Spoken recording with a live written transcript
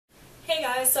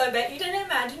guys, so I bet you didn't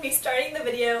imagine me starting the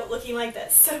video looking like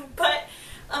this. But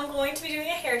I'm going to be doing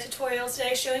a hair tutorial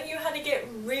today showing you how to get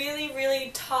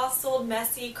really tousled,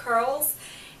 messy curls.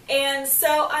 And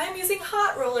so I am using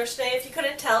hot rollers today, if you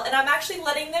couldn't tell, and I'm actually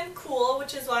letting them cool,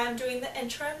 which is why I'm doing the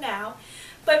intro now.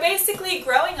 But basically,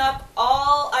 growing up,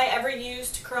 all I ever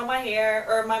used to curl my hair,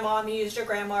 or my mom used, or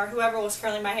grandma, or whoever was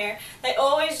curling my hair, they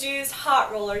always used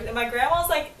hot rollers. And my grandma's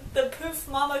like the poof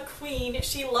mama queen.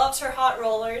 She loves her hot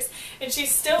rollers, and she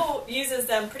still uses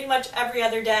them pretty much every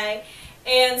other day.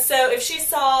 And so if she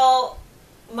saw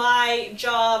my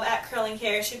job at curling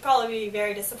hair, she'd probably be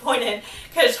very disappointed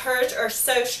because hers are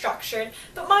so structured.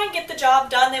 But mine get the job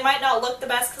done. They might not look the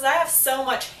best because I have so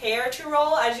much hair to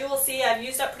roll. As you will see, I've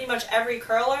used up pretty much every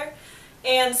curler.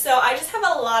 And so I just have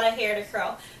a lot of hair to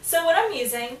curl. So what I'm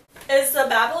using is the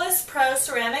Babyliss Pro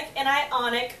Ceramic and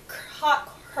Ionic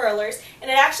Hot Curlers.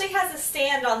 And it actually has a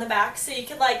stand on the back so you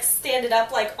can like stand it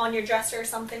up like on your dresser or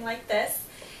something like this.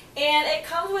 And it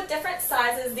comes with different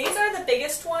sizes. These are the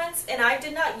biggest ones, and I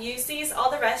did not use these. All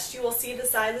the rest you will see the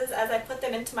sizes as I put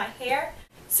them into my hair.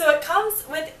 So it comes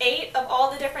with 8 of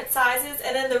all the different sizes,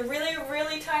 and then the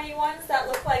really tiny ones that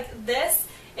look like this,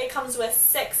 it comes with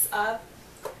 6 of.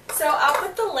 So I'll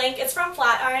put the link, it's from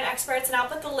Flatironexperts, and I'll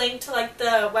put the link to like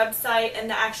the website and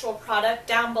the actual product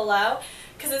down below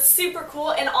because it's super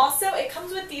cool. And also it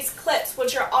comes with these clips,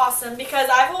 which are awesome because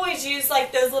I've always used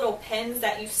like those little pins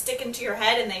that you stick into your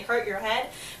head and they hurt your head.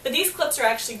 But these clips are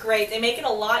actually great. They make it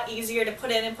a lot easier to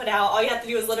put in and put out. All you have to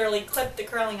do is literally clip the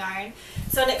curling iron.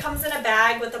 So and it comes in a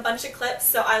bag with a bunch of clips.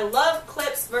 So I love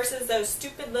clips versus those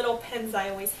stupid little pins I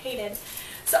always hated.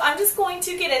 So I'm just going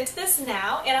to get into this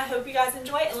now, and I hope you guys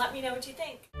enjoy it and let me know what you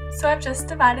think. So I've just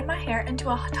divided my hair into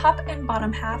a top and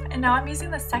bottom half, and now I'm using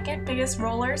the second biggest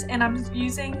rollers, and I'm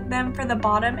using them for the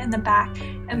bottom and the back.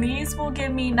 And these will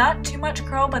give me not too much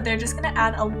curl, but they're just going to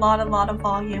add a lot of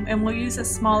volume, and we'll use the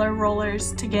smaller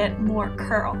rollers to get more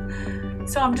curl.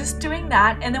 So I'm just doing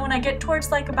that, and then when I get towards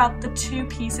like about the 2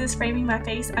 pieces framing my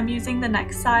face, I'm using the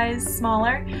next size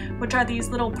smaller, which are these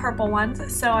little purple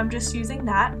ones. So I'm just using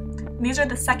that. And these are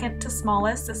the second to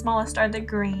smallest. The smallest are the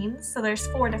greens, so there's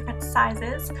 4 different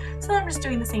sizes. So I'm just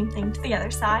doing the same thing to the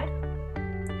other side.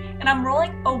 And I'm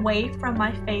rolling away from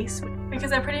my face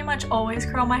because I pretty much always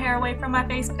curl my hair away from my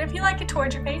face, but if you like it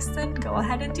towards your face, then go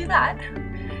ahead and do that.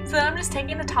 So then I'm just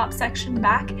taking the top section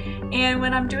back, and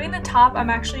when I'm doing the top, I'm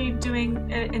actually doing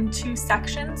it in 2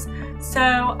 sections. So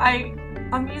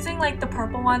I'm using like the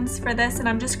purple ones for this, and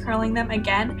I'm just curling them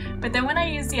again, but then when I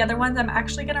use the other ones, I'm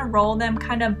actually gonna roll them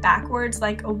kind of backwards,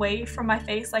 like away from my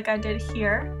face like I did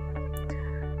here.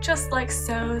 Just like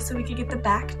so we could get the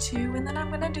back too, and then I'm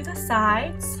gonna do the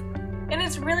sides. And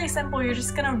it's really simple, you're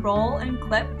just gonna roll and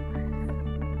clip.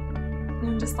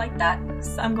 And just like that.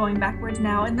 So I'm going backwards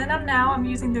now, and then I'm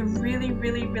using the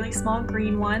really small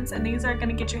green ones, and these are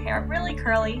gonna get your hair really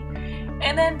curly.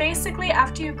 And then basically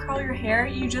after you curl your hair,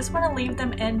 you just want to leave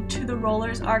them until the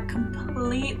rollers are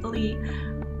completely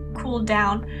cooled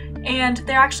down. And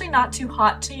they're actually not too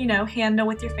hot to, you know, handle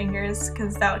with your fingers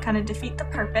because that would kind of defeat the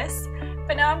purpose.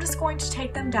 But now I'm just going to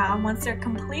take them down once they're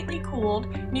completely cooled.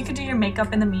 And you could do your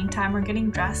makeup in the meantime or getting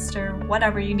dressed or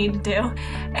whatever you need to do.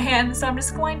 And so I'm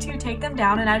just going to take them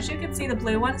down, and as you can see, the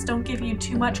blue ones don't give you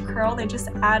too much curl, they just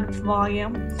add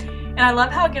volume. And I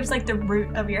love how it gives like the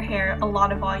root of your hair a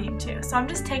lot of volume too. So I'm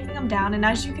just taking them down, and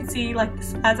as you can see, like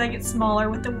as I get smaller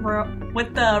with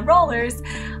the rollers,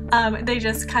 they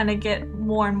just kind of get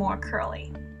more and more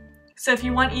curly. So if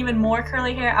you want even more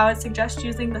curly hair, I would suggest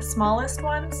using the smallest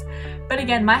ones. But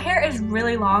again, my hair is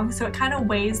really long, so it kind of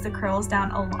weighs the curls down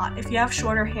a lot. If you have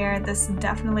shorter hair, this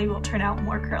definitely will turn out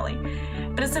more curly.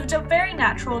 But it's a very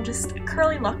natural, just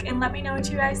curly look, and let me know what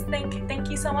you guys think. Thank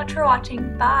you so much for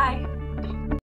watching. Bye!